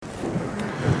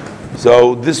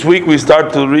So this week we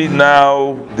start to read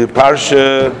now the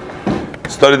parsha,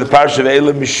 study the parsha of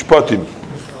Eile Mishpatim.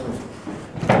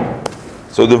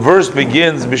 So the verse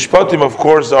begins, Mishpatim of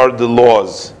course are the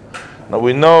laws. Now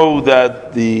we know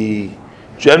that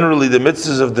generally the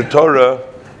mitzvahs of the Torah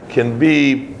can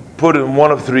be put in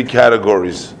one of three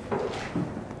categories.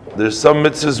 There's some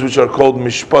mitzvahs which are called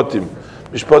Mishpatim.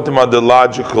 Mishpatim are the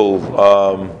logical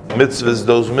mitzvahs,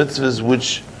 those mitzvahs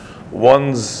which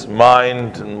one's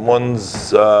mind and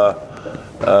one's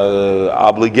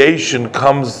obligation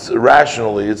comes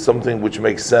rationally. It's something which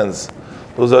makes sense.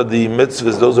 Those are the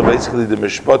mitzvahs, those are basically the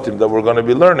mishpatim that we're going to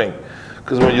be learning.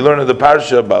 Because when you learn in the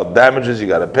parsha about damages, you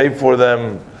got to pay for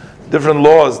them, different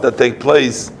laws that take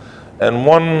place, and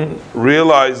one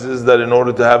realizes that in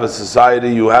order to have a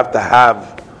society, you have to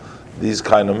have these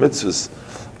kind of mitzvahs.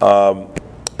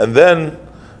 And then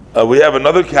we have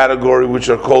another category which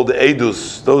are called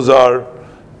edus. Those are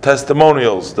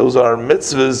testimonials. Those are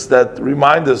mitzvahs that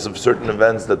remind us of certain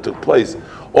events that took place.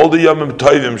 All the Yomim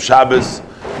Tovim, Shabbos,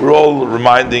 we're all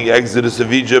reminding Exodus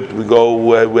of Egypt. We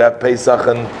have Pesach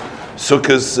and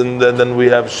Sukkot, and then we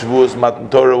have Shavuos, Matan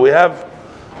Torah. We have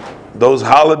those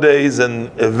holidays and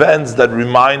events that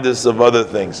remind us of other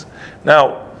things.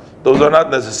 Now, those are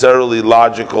not necessarily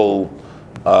logical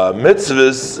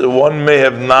mitzvahs. One may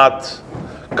have not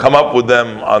come up with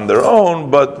them on their own,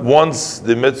 but once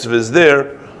the mitzvah is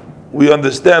there, we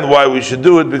understand why we should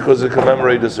do it because it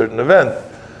commemorates a certain event.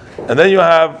 And then you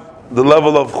have the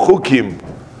level of chukim.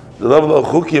 The level of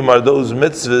chukim are those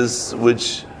mitzvahs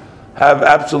which have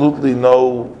absolutely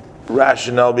no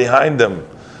rationale behind them.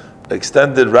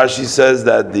 Extended, Rashi says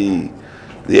that the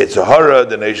Yetzer Hara,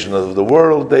 the nation of the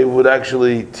world, they would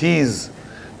actually tease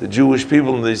the Jewish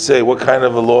people and they say, what kind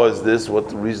of a law is this?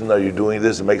 What reason are you doing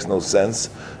this? It makes no sense.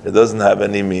 It doesn't have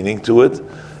any meaning to it.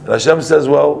 And Hashem says,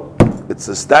 well, it's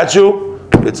a statute,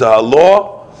 it's a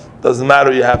law, doesn't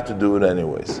matter, you have to do it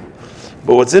anyways.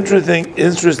 But what's interesting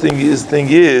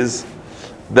is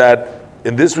that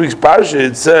in this week's parsha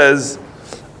it says,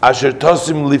 Asher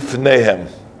tosim lifnehem,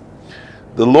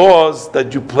 the laws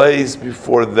that you place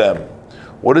before them.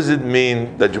 What does it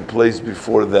mean that you place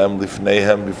before them,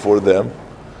 lifnehem, before them?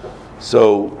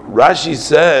 So Rashi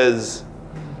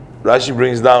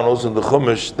brings down also in the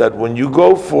Chumash that when you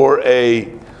go for a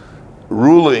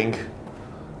ruling,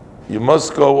 you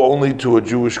must go only to a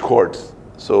Jewish court.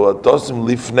 So atosim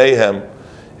lifnehem,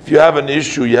 if you have an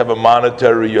issue, you have a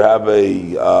monetary, you have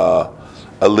a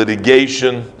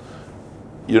litigation,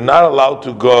 you're not allowed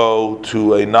to go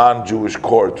to a non-Jewish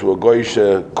court, to a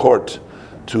Goyish court,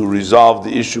 to resolve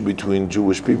the issue between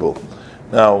Jewish people.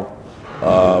 Now,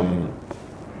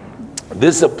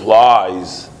 this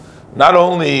applies not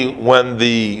only when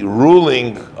the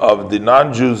ruling of the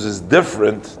non-Jews is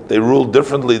different, they rule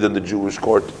differently than the Jewish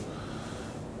court.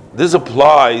 This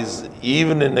applies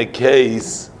even in a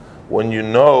case when you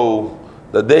know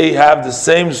that they have the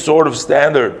same sort of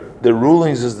standard, their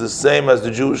rulings is the same as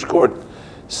the Jewish court.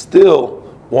 Still,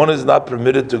 one is not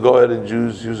permitted to go ahead and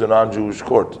use a non-Jewish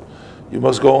court. You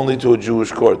must go only to a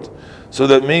Jewish court. So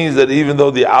that means that even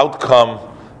though the outcome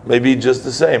may be just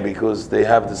the same because they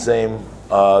have the same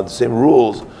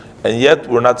rules, and yet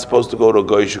we're not supposed to go to a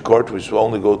Goyish court. We should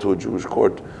only go to a Jewish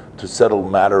court to settle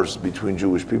matters between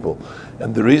Jewish people.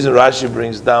 And the reason Rashi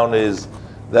brings down is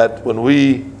that when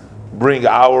we bring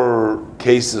our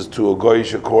cases to a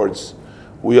Goyish courts,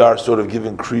 we are sort of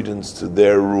giving credence to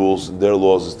their rules and their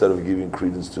laws instead of giving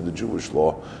credence to the Jewish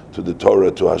law, to the Torah,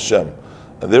 to Hashem.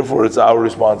 And therefore it's our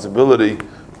responsibility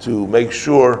to make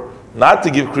sure not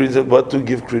to give credence, but to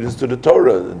give credence to the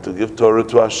Torah and to give Torah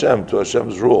to Hashem, to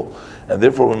Hashem's rule. And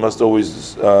therefore we must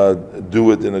always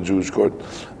do it in a Jewish court.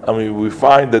 I mean, we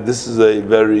find that this is a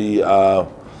very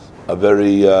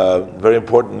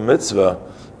important mitzvah.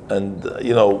 And,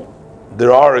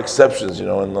 there are exceptions,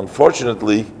 and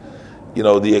unfortunately,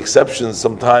 the exceptions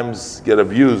sometimes get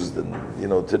abused.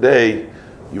 And, today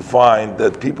you find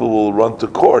that people will run to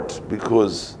court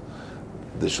because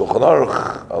the Shulchan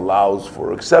Aruch allows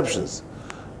for exceptions.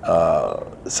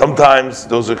 Sometimes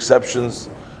those exceptions,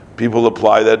 people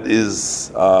apply that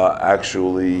is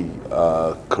actually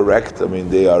correct. I mean,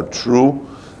 they are true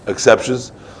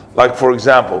exceptions. Like, for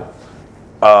example,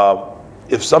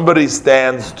 if somebody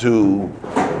stands to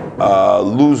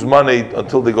lose money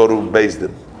until they go to Beis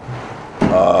Din,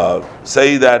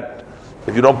 say that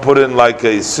if you don't put in like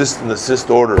a cease and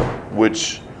desist order,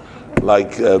 which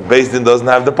Beis Din doesn't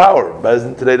have the power. Beis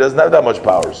Din today doesn't have that much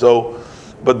power. So,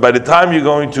 but by the time you're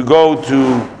going to go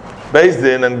to Beis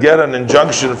Din and get an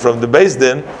injunction from the Beis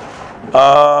Din,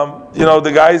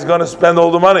 the guy is going to spend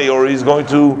all the money, or he's going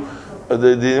to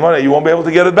the money. You won't be able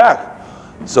to get it back.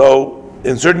 So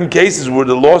in certain cases where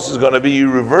the loss is going to be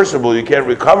irreversible, you can't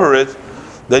recover it,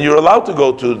 then you're allowed to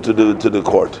go to the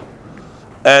court.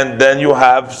 And then you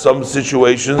have some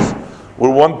situations where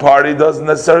one party doesn't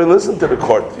necessarily listen to the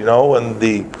court, and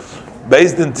the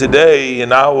Beis Din today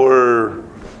in our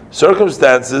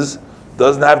circumstances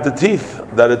doesn't have the teeth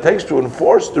that it takes to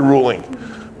enforce the ruling,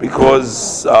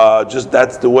 because just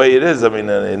that's the way it is. I mean,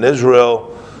 in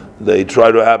Israel, they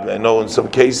try to have, I know in some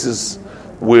cases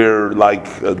where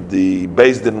the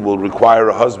Beis Din will require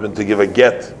a husband to give a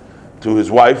get to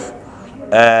his wife,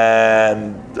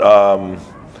 and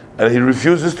he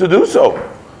refuses to do so.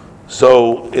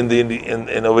 So in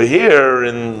over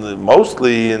here,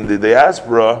 mostly in the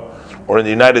diaspora or in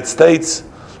the United States,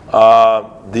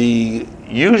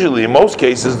 usually in most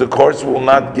cases the courts will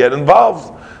not get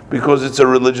involved because it's a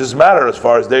religious matter. As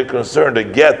far as they're concerned, a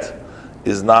get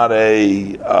is not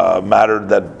a matter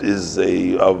that is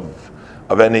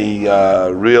of any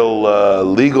real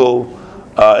legal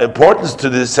importance to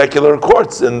the secular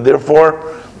courts, and therefore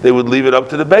they would leave it up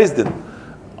to the Beis Din.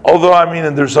 Although,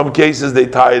 and there's some cases they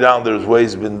tie it down. There's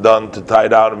ways been done to tie it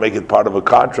down and make it part of a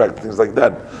contract, things like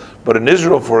that. But in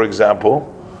Israel, for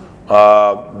example,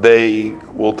 they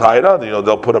will tie it down.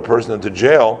 They'll put a person into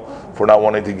jail for not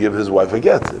wanting to give his wife a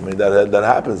get. That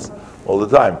happens all the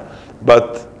time.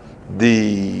 But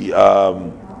there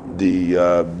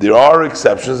are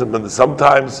exceptions, but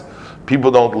sometimes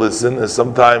people don't listen, and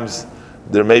sometimes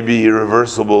there may be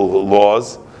irreversible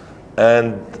laws,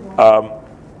 and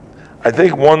I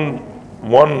think once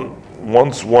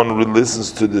one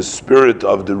listens to the spirit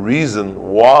of the reason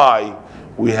why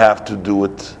we have to do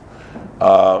it,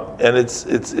 and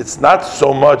it's not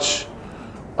so much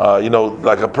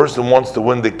like a person wants to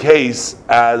win the case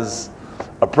as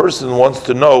a person wants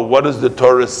to know what does the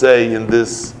Torah say in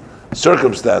this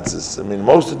circumstances.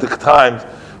 Most of the times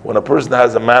when a person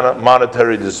has a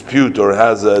monetary dispute or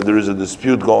there is a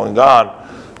dispute going on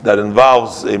that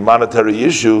involves a monetary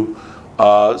issue,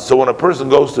 so when a person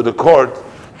goes to the court,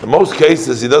 in most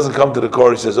cases he doesn't come to the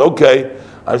court. He says, "Okay,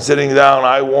 I'm sitting down.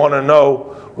 I want to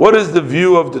know what is the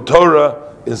view of the Torah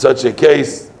in such a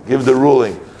case. Give the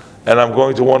ruling, and I'm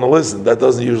going to want to listen." That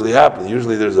doesn't usually happen.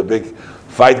 Usually there's a big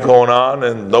fight going on,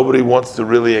 and nobody wants to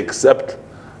really accept,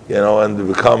 and to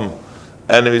become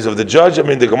enemies of the judge.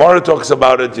 The Gemara talks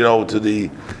about it, to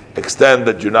the extent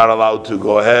that you're not allowed to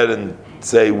go ahead and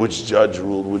say which judge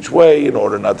ruled which way in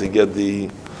order not to get the.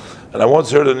 And I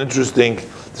once heard an interesting.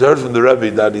 I heard from the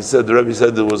Rebbe that the Rebbe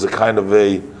said there was a kind of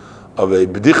a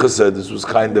bedicha, said this was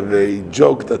kind of a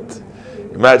joke that.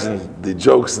 Imagine the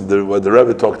jokes and what the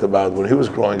Rebbe talked about when he was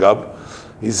growing up.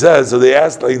 He said, so they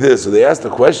asked like this. So they asked a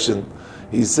question.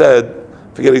 He said,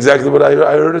 I forget exactly what I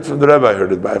heard it from the Rebbe. I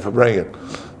heard it by Fabrengen.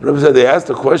 The Rebbe said they asked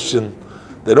a question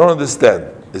they don't understand.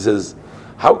 He says,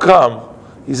 how come?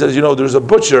 He says, there's a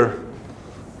butcher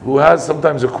who has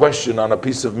sometimes a question on a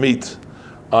piece of meat,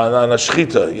 on a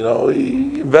shchita.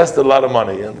 He invested a lot of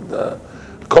money, and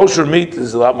kosher meat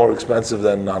is a lot more expensive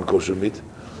than non-kosher meat.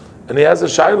 And he has a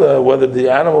shaila whether the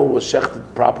animal was shechted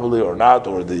properly or not,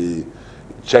 or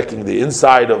checking the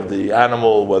inside of the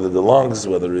animal, whether the lungs,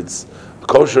 whether it's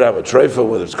kosher, have a treifa,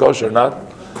 whether it's kosher or not.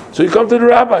 So you come to the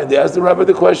rabbi, and they ask the rabbi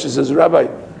the question. He says, "Rabbi,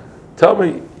 tell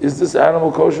me, is this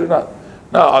animal kosher or not?"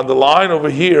 Now, on the line over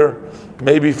here,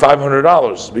 maybe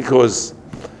 $500, because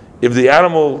if the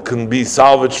animal can be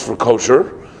salvaged for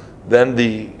kosher, then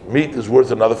the meat is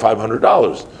worth another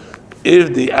 $500.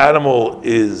 If the animal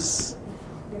is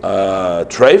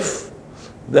treif,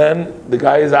 then the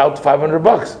guy is out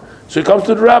 $500. So he comes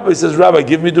to the rabbi, he says, "Rabbi,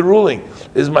 give me the ruling.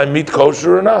 Is my meat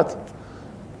kosher or not?"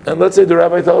 And let's say the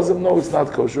rabbi tells him, "No, it's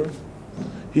not kosher."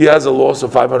 He has a loss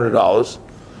of $500.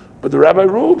 But the rabbi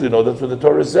ruled, that's what the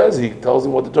Torah says. He tells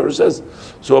him what the Torah says.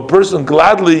 So a person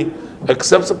gladly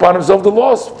accepts upon himself the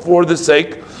loss for the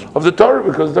sake of the Torah,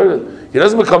 because he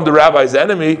doesn't become the rabbi's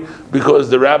enemy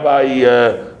because the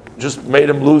rabbi just made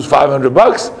him lose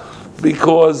 $500,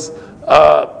 because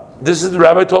this is the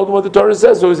rabbi told him what the Torah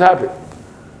says, so he's happy.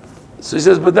 So he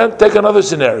says, but then take another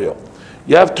scenario.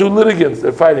 You have two litigants,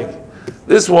 they're fighting.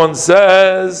 This one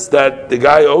says that the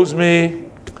guy owes me,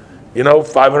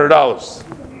 $500.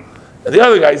 And the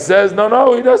other guy says,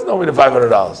 no, he doesn't owe me the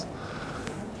 $500.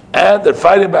 And they're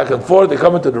fighting back and forth. They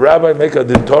come into the rabbi, make a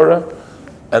din Torah,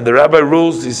 and the rabbi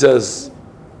rules. He says,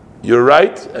 "You're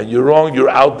right and you're wrong. You're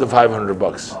out the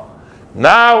 $500."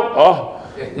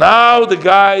 Now the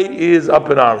guy is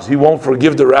up in arms. He won't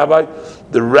forgive the rabbi.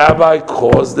 The rabbi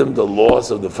caused him the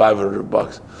loss of the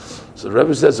 $500. So the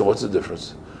rabbi says, "So what's the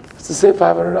difference? It's the same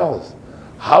 $500.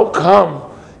 How come?"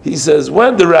 He says,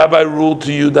 "When the rabbi ruled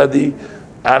to you that the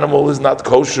animal is not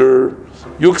kosher,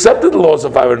 You accepted the loss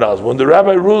of $500. When the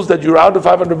rabbi rules that you're out of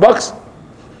 $500,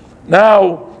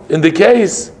 now in the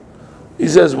case, he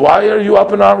says, why are you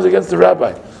up in arms against the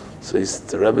rabbi? So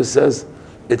the rabbi says,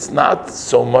 it's not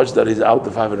so much that he's out the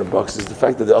 $500, it's the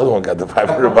fact that the other one got the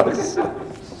 $500.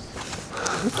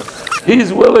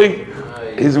 He's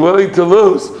willing to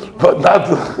lose, but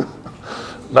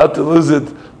not to lose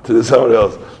it to somebody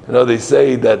else. They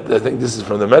say that, I think this is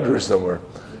from the Medrash somewhere,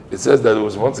 it says that there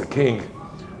was once a king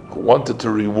who wanted to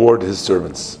reward his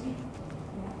servants.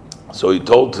 So he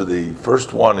told to the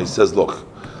first one, he says, look,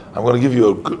 I'm going to give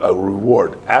you a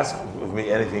reward. Ask of me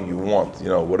anything you want,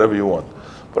 whatever you want.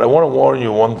 But I want to warn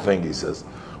you one thing, he says.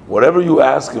 Whatever you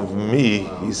ask of me,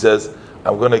 he says,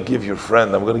 I'm going to give your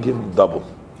friend, I'm going to give him double.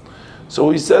 So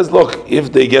he says, look,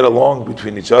 if they get along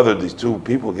between each other, these two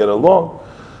people get along,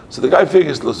 so the guy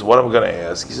figures, listen, what am I going to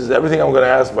ask? He says, everything I'm going to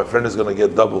ask, my friend is going to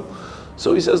get double.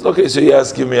 So he says, okay, so he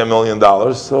asks, give me $1 million.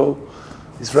 So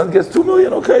his friend gets $2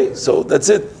 million, okay, so that's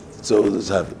it. So this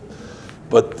happens.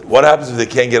 But what happens if they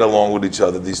can't get along with each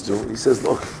other, these two? He says,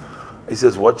 look,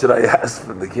 what should I ask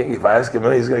from the king? If I ask him $1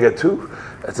 million, he's going to get 2.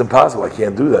 That's impossible, I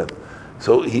can't do that.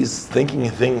 So he's thinking, he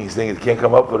can't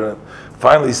come up with it.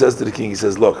 Finally he says to the king, he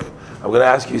says, look, I'm going to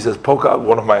ask you, he says, poke out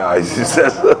one of my eyes. He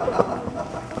says,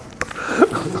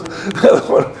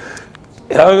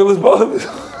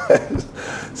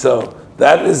 so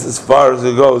that is as far as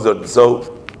it goes. So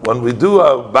when we do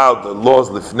about the laws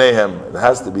lifneihem, it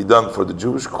has to be done for the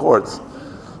Jewish courts.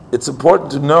 It's important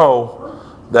to know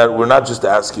that we're not just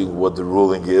asking what the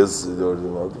ruling is. We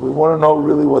want to know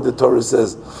really what the Torah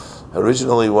says.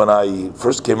 Originally, when I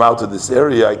first came out to this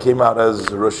area, I came out as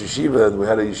Rosh Yeshiva, and we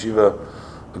had a yeshiva,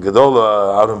 a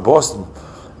Gedola, out in Boston.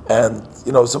 And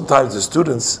sometimes the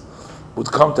students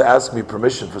would come to ask me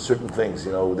permission for certain things.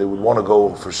 They would want to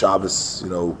go for Shabbos,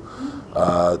 to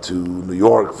New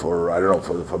York for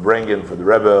for Bringen, for the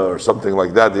Rebbe or something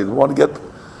like that. They'd want to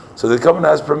so they come and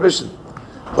ask permission.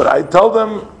 But I told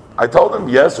them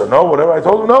yes or no, whatever. I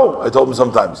told them no. I told them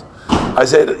sometimes. I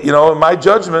said, in my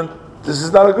judgment, this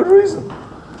is not a good reason.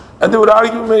 And they would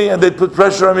argue with me and they'd put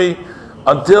pressure on me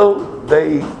until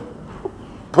they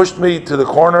pushed me to the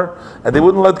corner and they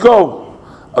wouldn't let go.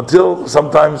 Until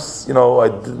sometimes, I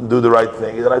didn't do the right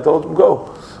thing and I told them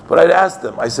go. But I'd ask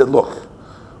them, I said, look,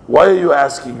 why are you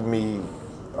asking me,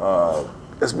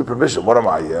 ask me permission? What am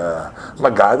I? I'm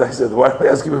a God. I said, why are you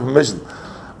asking me permission?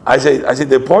 I said,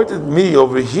 they appointed me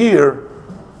over here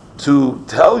to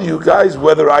tell you guys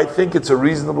whether I think it's a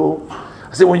reasonable.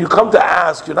 I said, when you come to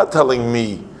ask, you're not telling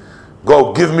me,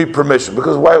 go give me permission.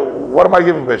 Because what am I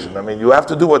giving permission? I mean, you have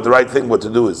to do what the right thing, what to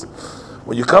do is.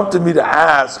 When you come to me to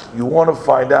ask, you want to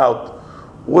find out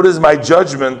what is my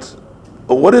judgment,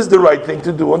 or what is the right thing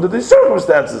to do under these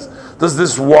circumstances. Does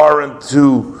this warrant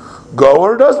to go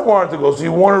or doesn't warrant to go? So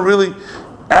you want to really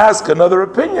ask another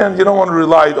opinion. You don't want to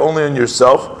rely only on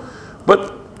yourself.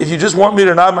 But if you just want me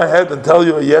to nod my head and tell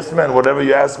you a yes man, whatever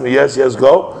you ask me, yes,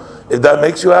 go. If that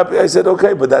makes you happy, I said,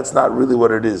 okay, but that's not really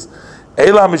what it is.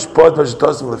 Eila mishpat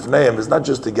mashatosim lifneihem is not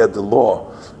just to get the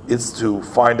law, it's to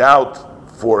find out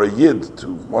for a yid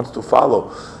who wants to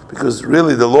follow. Because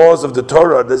really the laws of the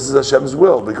Torah, this is Hashem's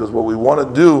will, because what we want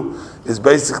to do is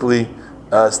basically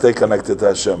stay connected to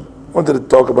Hashem. I wanted to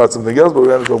talk about something else, but we're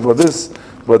going to talk about this,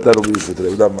 but that'll be it for today.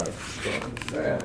 Without mind.